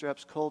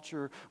bootstraps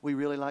culture. We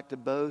really like to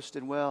boast.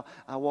 And, well,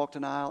 I walked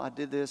an aisle. I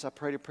did this. I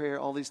prayed a prayer.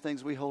 All these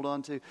things we hold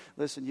on to.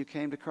 Listen, you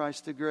came to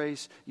Christ through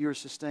grace. You are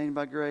sustained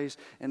by grace.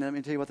 And let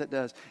me tell you what that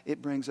does. It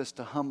brings us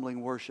to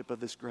humbling worship of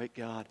this great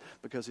God,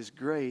 because his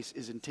grace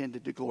is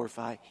intended to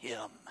glorify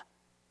him.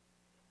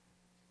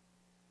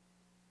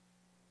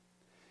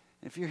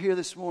 If you're here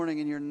this morning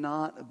and you're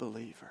not a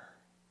believer,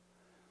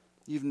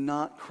 you've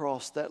not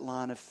crossed that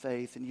line of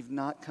faith, and you've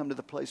not come to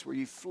the place where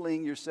you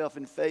fling yourself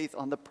in faith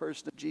on the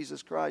person of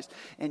Jesus Christ,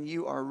 and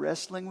you are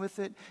wrestling with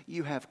it,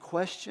 you have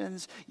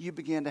questions, you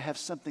begin to have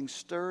something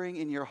stirring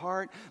in your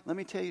heart, let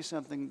me tell you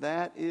something.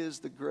 That is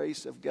the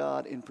grace of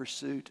God in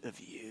pursuit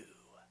of you.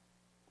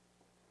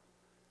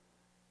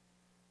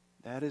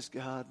 That is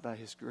God by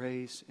his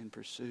grace in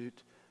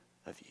pursuit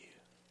of you.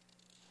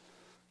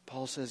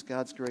 Paul says,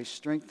 God's grace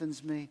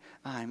strengthens me.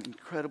 I am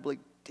incredibly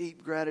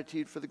deep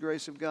gratitude for the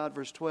grace of God.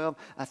 Verse 12,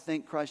 I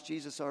thank Christ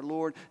Jesus our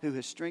Lord, who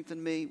has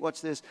strengthened me.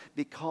 Watch this.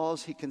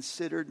 Because he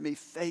considered me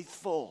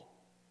faithful.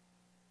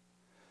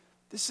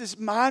 This is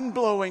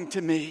mind-blowing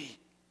to me.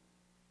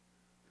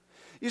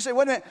 You say,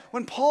 wait a minute.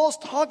 When Paul's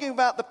talking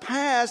about the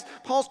past,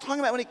 Paul's talking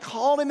about when he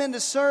called him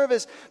into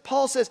service.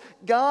 Paul says,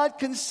 God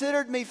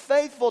considered me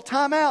faithful.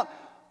 Time out.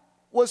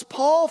 Was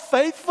Paul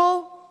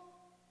faithful?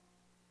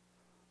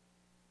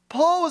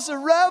 Paul was a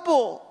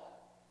rebel.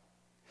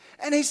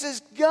 And he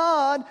says,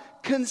 God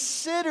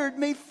considered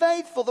me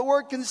faithful. The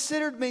word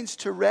considered means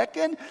to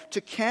reckon, to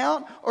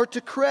count, or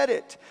to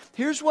credit.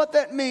 Here's what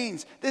that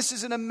means. This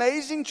is an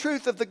amazing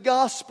truth of the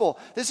gospel.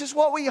 This is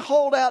what we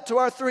hold out to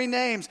our three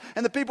names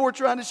and the people we're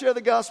trying to share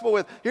the gospel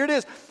with. Here it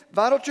is.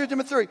 Vital truth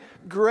number 3.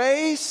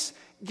 Grace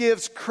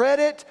gives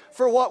credit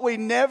for what we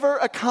never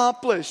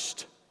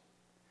accomplished.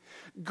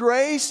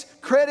 Grace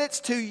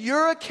credits to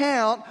your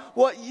account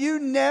what you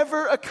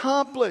never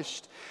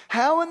accomplished.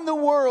 How in the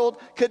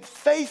world could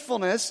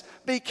faithfulness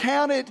be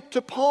counted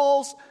to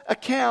Paul's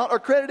account or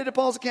credited to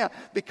Paul's account?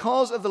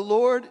 Because of the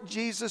Lord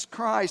Jesus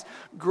Christ.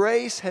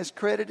 Grace has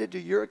credited to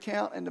your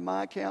account and to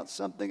my account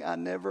something I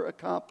never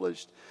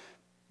accomplished,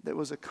 that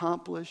was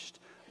accomplished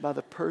by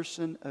the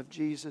person of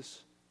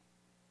Jesus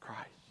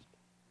Christ.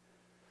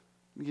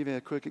 Let me give you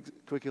a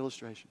quick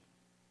illustration.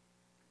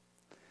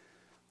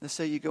 Let's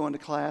say you go into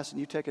class and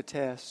you take a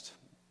test.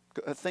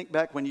 Think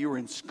back when you were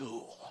in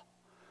school.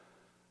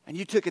 And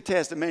you took a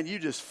test and, man, you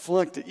just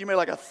flunked it. You made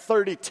like a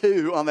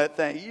 32 on that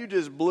thing. You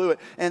just blew it.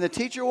 And the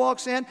teacher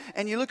walks in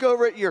and you look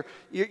over at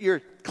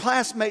your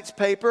classmate's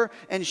paper,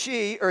 and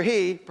she, or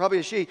he, probably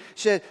a she,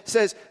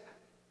 says,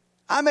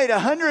 I made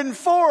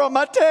 104 on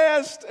my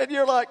test. And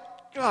you're like,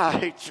 God, I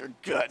hate your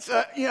guts.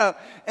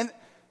 And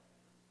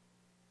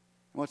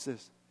what's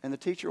this? And the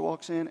teacher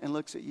walks in and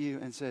looks at you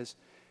and says,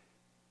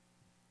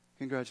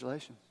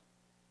 congratulations.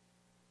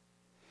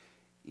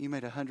 You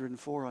made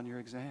 104 on your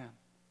exam.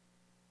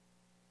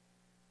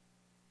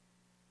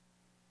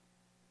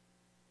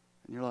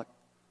 And you're like,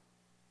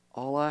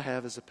 all I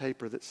have is a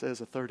paper that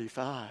says a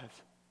 35.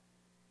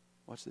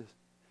 Watch this.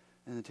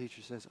 And the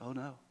teacher says, oh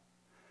no,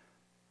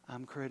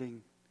 I'm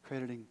crediting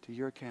to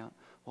your account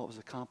what was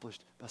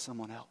accomplished by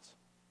someone else.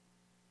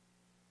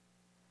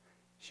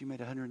 She made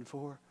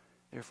 104,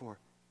 therefore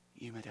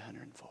you made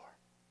 104.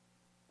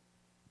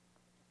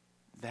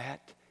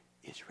 That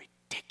is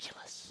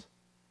ridiculous.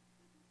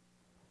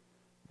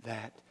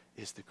 That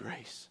is the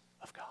grace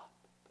of God.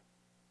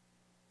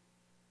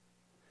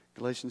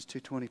 Galatians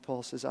 2:20,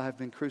 Paul says, I have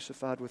been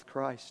crucified with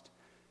Christ.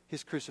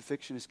 His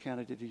crucifixion is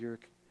credited to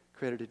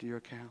your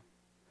account.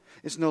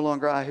 It's no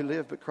longer I who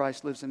live, but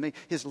Christ lives in me.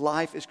 His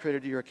life is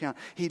credited to your account.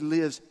 He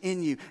lives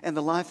in you. And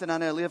the life that I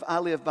now live, I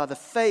live by the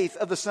faith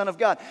of the Son of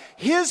God.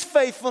 His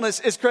faithfulness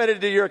is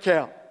credited to your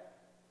account.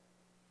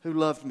 Who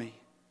loved me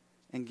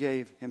and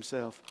gave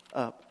himself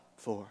up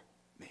for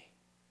me.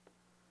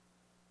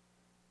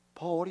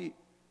 Paul,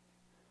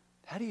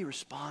 how do you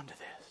respond to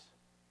this?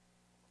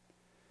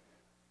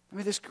 I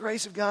mean, this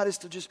grace of God is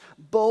to just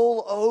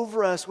bowl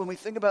over us when we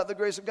think about the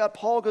grace of God.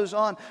 Paul goes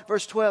on,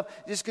 verse 12,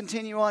 just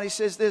continue on. He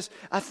says this,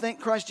 I thank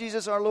Christ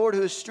Jesus our Lord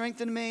who has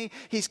strengthened me.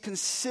 He's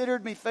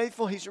considered me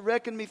faithful. He's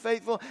reckoned me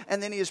faithful.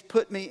 And then he has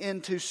put me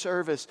into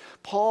service.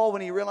 Paul,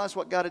 when he realized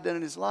what God had done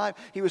in his life,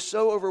 he was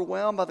so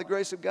overwhelmed by the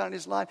grace of God in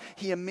his life,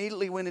 he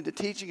immediately went into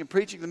teaching and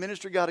preaching the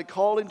ministry God had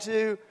called him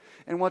to.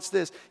 And what's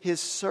this? His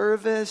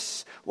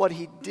service, what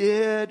he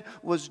did,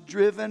 was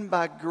driven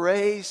by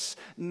grace,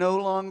 no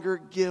longer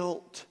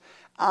guilt.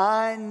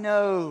 I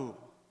know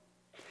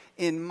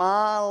in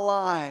my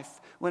life,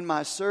 when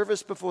my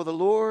service before the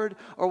Lord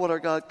or what our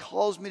God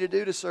calls me to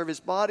do to serve his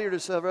body or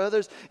to serve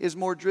others is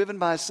more driven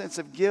by a sense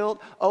of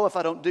guilt. Oh, if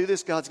I don't do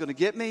this, God's going to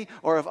get me.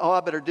 Or I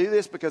better do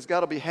this because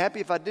God will be happy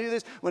if I do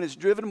this. When it's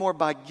driven more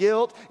by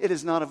guilt, it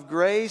is not of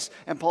grace.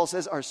 And Paul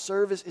says our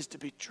service is to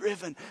be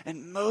driven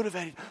and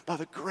motivated by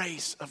the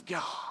grace of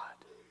God.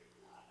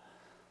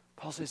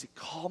 Paul says he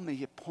called me,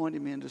 he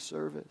appointed me into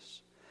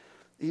service.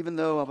 Even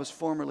though I was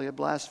formerly a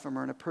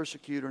blasphemer and a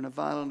persecutor and a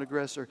violent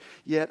aggressor,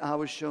 yet I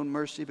was shown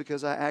mercy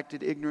because I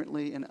acted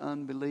ignorantly in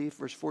unbelief.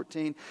 Verse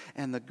 14,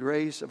 and the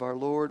grace of our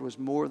Lord was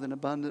more than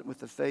abundant with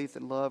the faith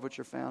and love which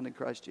are found in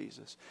Christ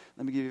Jesus.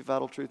 Let me give you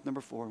vital truth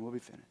number 4 and we'll be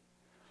finished.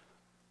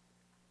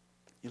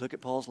 You look at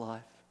Paul's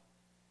life.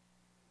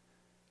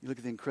 You look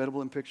at the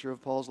incredible picture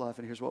of Paul's life,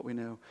 and here's what we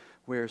know.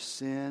 Where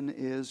sin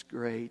is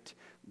great,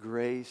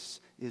 grace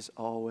is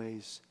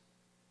always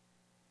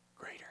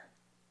greater.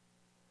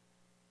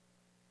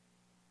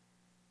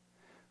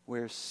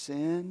 Where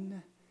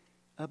sin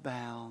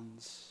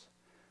abounds,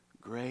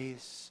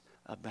 grace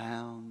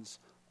abounds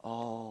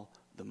all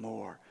the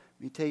more.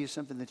 Let me tell you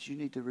something that you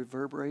need to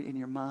reverberate in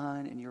your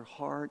mind and your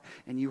heart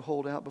and you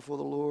hold out before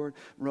the Lord.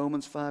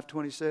 Romans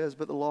 5:20 says,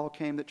 but the law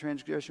came that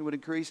transgression would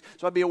increase.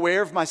 So I'd be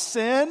aware of my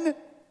sin.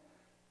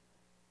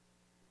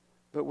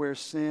 But where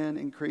sin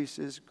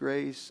increases,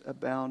 grace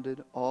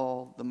abounded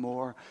all the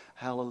more.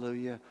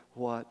 Hallelujah.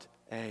 What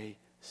a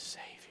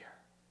Savior.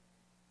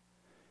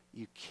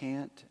 You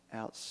can't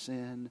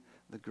out-sin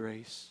the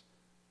grace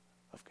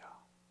of God.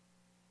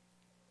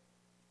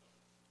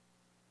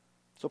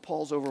 So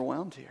Paul's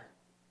overwhelmed here.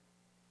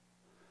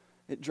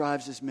 It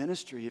drives his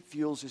ministry. It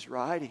fuels his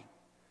writing.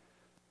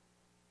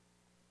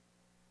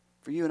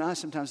 For you and I,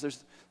 sometimes there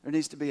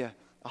needs to be a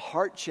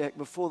heart check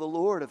before the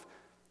Lord of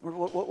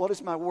what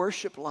is my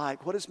worship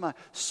like? What is my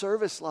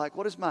service like?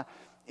 What is my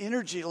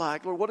energy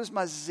like? Lord, what is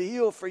my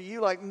zeal for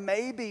you like?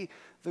 Maybe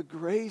the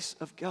grace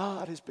of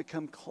God has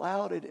become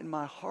clouded in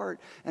my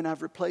heart and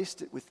I've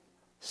replaced it with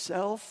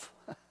self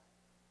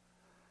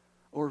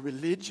or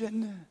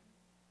religion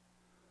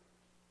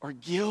or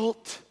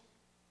guilt.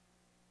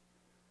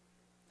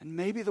 And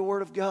maybe the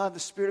Word of God, the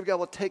Spirit of God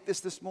will take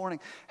this morning.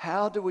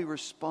 How do we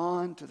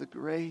respond to the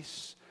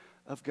grace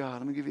of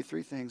God? Let me give you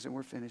 3 things and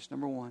we're finished.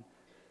 Number 1,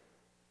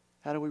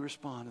 how do we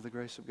respond to the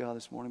grace of God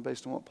this morning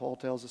based on what Paul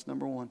tells us?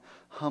 Number 1,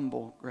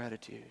 humble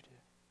gratitude.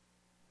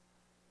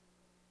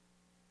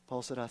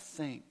 Paul said, I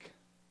thank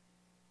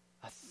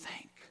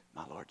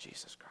my Lord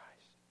Jesus Christ.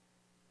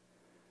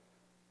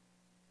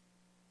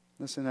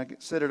 Listen, I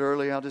said it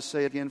earlier, I'll just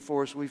say it again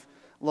for us. We've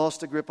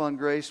lost a grip on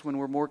grace when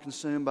we're more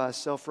consumed by a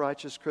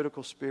self-righteous,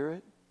 critical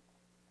spirit.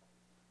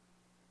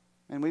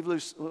 And we've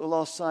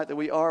lost sight that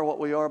we are what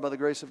we are by the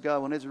grace of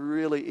God when it's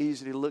really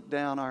easy to look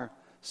down our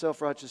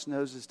self-righteous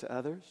noses to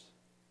others.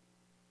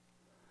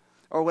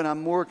 Or when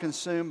I'm more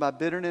consumed by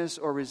bitterness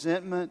or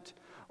resentment,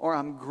 or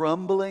I'm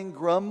grumbling.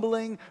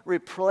 Grumbling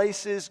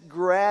replaces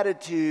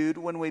gratitude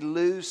when we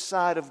lose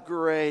sight of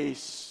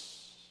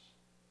grace.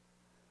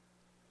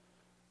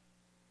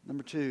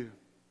 Number 2,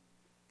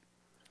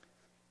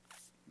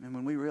 and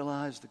when we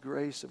realize the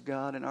grace of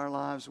God in our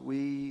lives,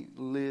 we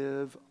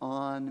live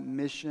on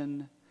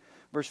mission.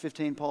 Verse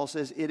 15, Paul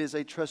says, it is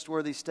a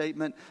trustworthy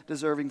statement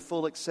deserving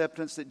full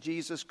acceptance that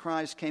Jesus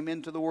Christ came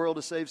into the world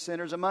to save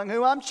sinners, among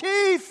whom I'm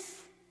chief.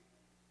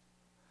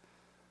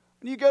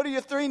 When you go to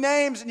your three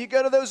names and you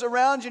go to those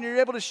around you and you're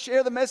able to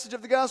share the message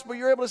of the gospel,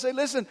 you're able to say,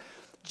 listen,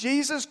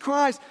 Jesus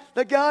Christ,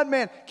 the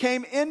God-man,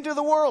 came into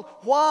the world.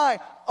 Why?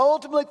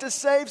 Ultimately to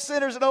save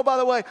sinners. And oh, by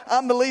the way,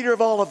 I'm the leader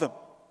of all of them.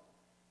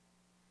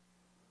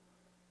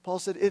 Paul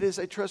said it is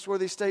a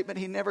trustworthy statement.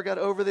 He never got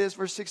over this.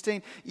 Verse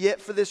 16, yet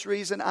for this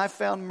reason I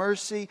found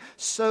mercy,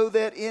 so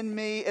that in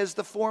me as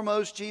the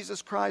foremost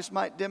Jesus Christ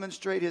might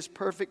demonstrate his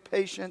perfect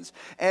patience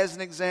as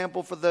an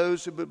example for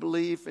those who would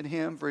believe in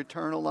him for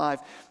eternal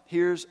life.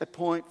 Here's a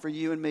point for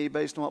you and me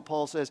based on what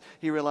Paul says.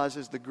 He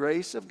realizes the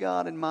grace of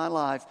God in my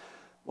life,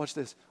 watch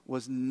this,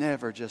 was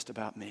never just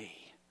about me.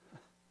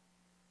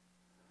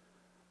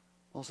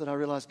 Paul said, I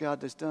realize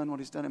God has done what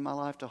he's done in my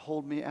life to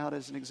hold me out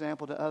as an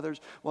example to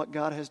others. What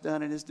God has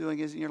done and is doing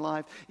is in your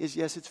life is,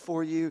 yes, it's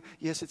for you.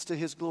 Yes, it's to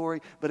his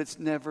glory, but it's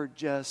never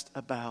just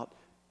about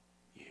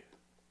you.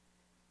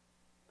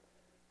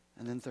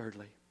 And then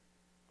thirdly,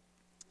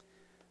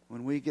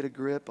 when we get a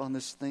grip on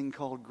this thing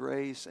called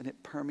grace and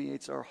it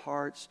permeates our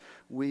hearts,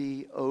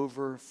 we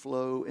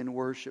overflow in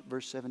worship.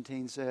 Verse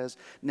 17 says,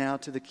 now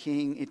to the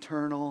King,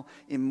 eternal,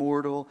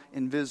 immortal,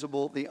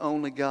 invisible, the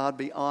only God,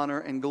 be honor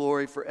and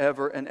glory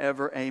forever and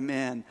ever.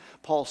 Amen.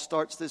 Paul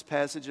starts this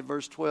passage in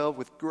verse 12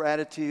 with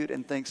gratitude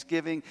and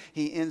thanksgiving.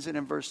 He ends it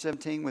in verse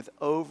 17 with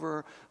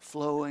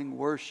overflowing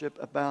worship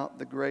about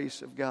the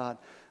grace of God.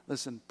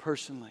 Listen,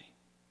 personally,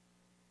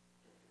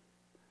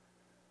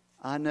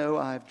 I know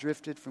I've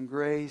drifted from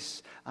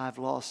grace. I've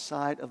lost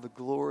sight of the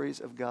glories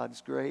of God's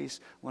grace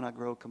when I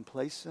grow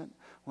complacent,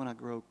 when I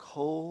grow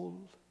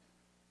cold.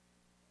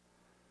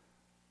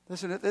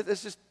 Listen,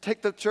 let's just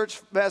take the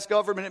church mask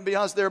off for a minute and be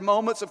honest. There are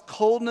moments of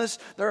coldness.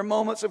 There are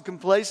moments of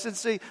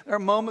complacency. There are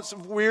moments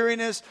of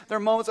weariness. There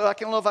are moments of, I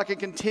don't know if I can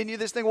continue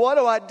this thing.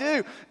 What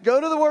do? Go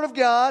to the Word of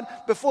God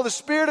before the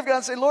Spirit of God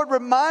and say, Lord,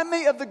 remind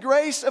me of the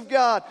grace of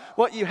God.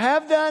 What you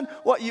have done,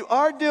 what you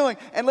are doing,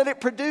 and let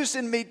it produce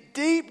in me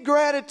deep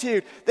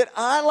gratitude that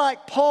I,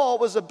 like Paul,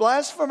 was a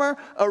blasphemer,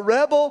 a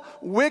rebel,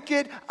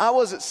 wicked. I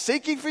wasn't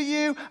seeking for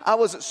you. I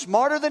wasn't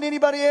smarter than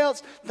anybody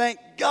else. Thank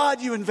God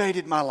you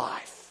invaded my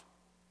life.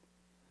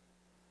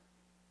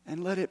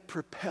 And let it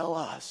propel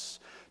us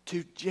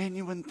to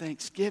genuine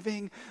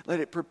thanksgiving. Let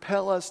it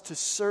propel us to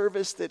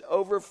service that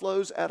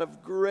overflows out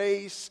of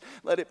grace.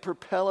 Let it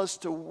propel us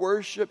to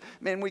worship.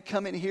 Man, we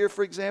come in here,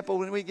 for example,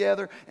 when we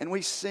gather and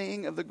we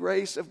sing of the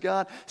grace of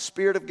God.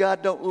 Spirit of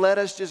God, don't let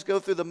us just go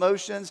through the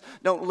motions.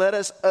 Don't let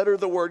us utter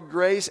the word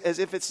grace as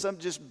if it's some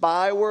just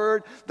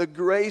byword. The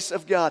grace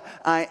of God.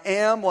 I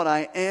am what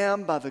I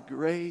am by the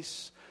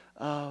grace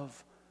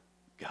of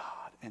God.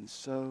 And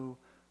so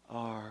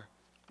are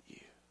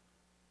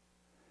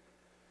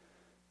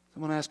I'm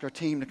going to ask our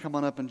team to come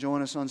on up and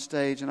join us on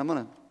stage. And I'm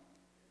going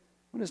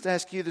to just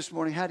ask you this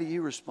morning, how do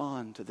you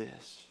respond to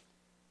this?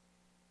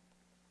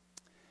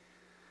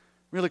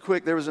 Really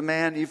quick, there was a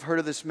man, you've heard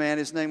of this man.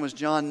 His name was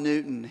John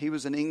Newton. He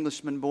was an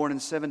Englishman born in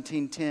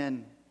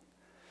 1710.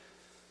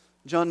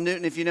 John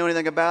Newton, if you know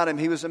anything about him,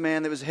 he was a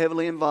man that was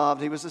heavily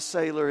involved. He was a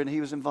sailor and he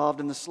was involved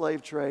in the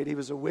slave trade. He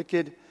was a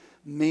wicked,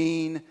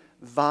 mean,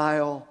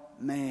 vile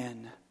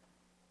man.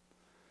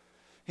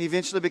 He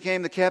eventually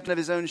became the captain of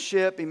his own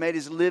ship. He made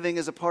his living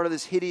as a part of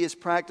this hideous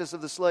practice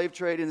of the slave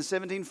trade. In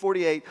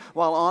 1748,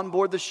 while on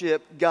board the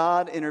ship,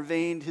 God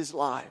intervened his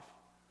life.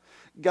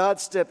 God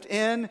stepped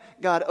in,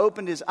 God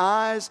opened his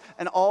eyes,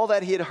 and all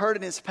that he had heard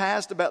in his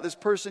past about this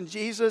person,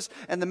 Jesus,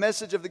 and the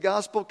message of the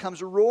gospel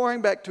comes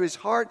roaring back to his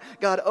heart.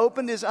 God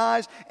opened his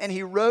eyes, and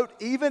he wrote,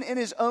 even in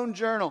his own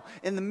journal,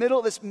 in the middle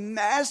of this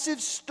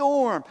massive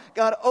storm,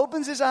 God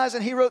opens his eyes,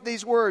 and he wrote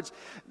these words,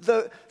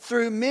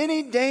 through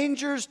many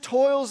dangers,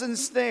 toils, and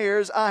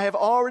snares, I have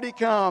already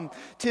come.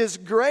 'Tis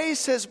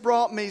grace has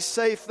brought me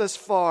safe thus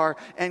far,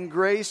 and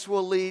grace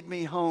will lead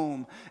me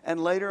home.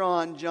 And later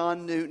on,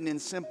 John Newton, in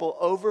simple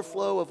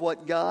overflow of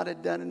what God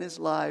had done in his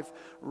life,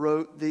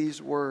 wrote these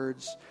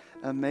words,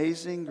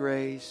 amazing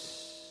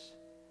grace,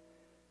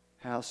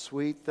 how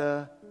sweet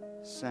the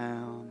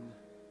sound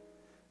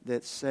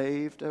that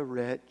saved a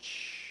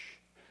wretch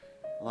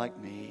like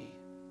me.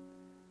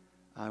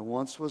 I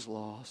once was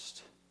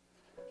lost,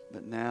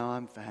 but now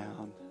I'm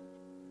found.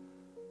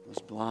 Was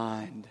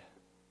blind,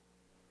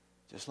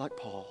 just like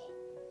Paul,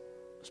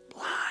 was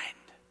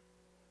blind,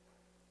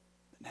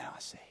 but now I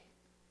see.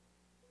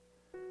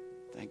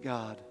 Thank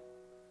God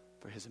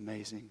for his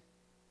amazing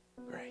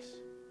grace.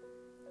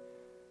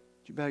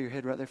 Would you bow your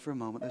head right there for a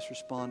moment? Let's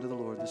respond to the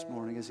Lord this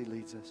morning as he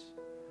leads us.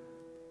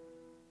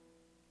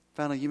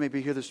 Finally, you may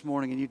be here this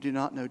morning and you do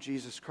not know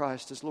Jesus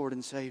Christ as Lord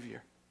and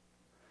Savior.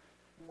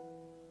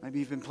 Maybe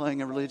you've been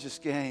playing a religious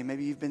game.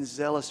 Maybe you've been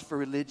zealous for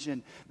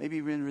religion. Maybe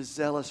you've been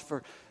zealous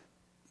for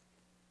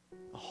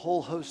a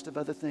whole host of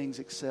other things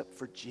except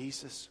for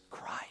Jesus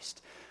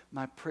Christ.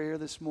 My prayer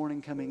this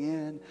morning coming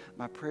in,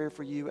 my prayer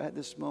for you at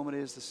this moment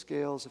is the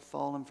scales have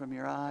fallen from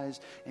your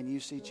eyes and you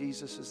see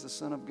Jesus as the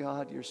Son of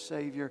God, your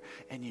Savior,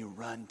 and you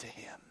run to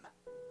him.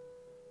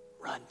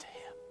 Run to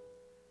him.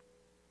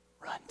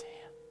 Run to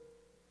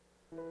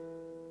him.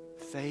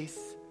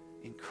 Faith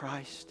in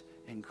Christ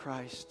and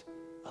Christ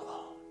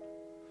alone.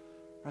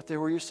 Right there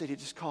where you're seated,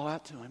 just call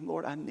out to Him,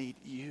 Lord, I need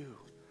you.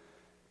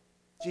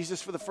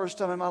 Jesus, for the first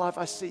time in my life,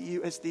 I see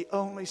you as the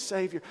only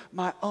Savior,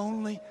 my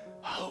only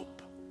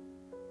hope.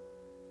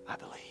 I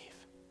believe.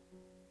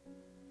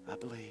 I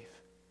believe.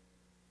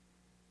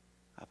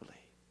 I believe.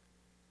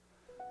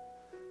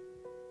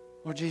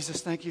 Lord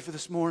Jesus, thank you for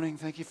this morning.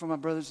 Thank you for my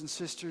brothers and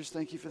sisters.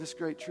 Thank you for this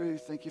great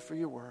truth. Thank you for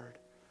your word.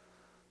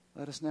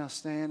 Let us now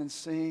stand and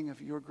sing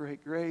of your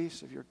great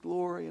grace, of your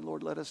glory. And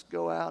Lord, let us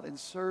go out in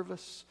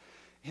service,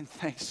 in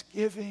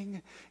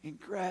thanksgiving, in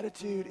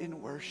gratitude,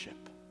 in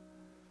worship.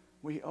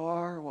 We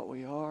are what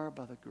we are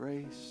by the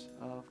grace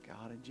of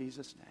God. In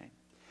Jesus' name,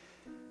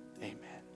 amen.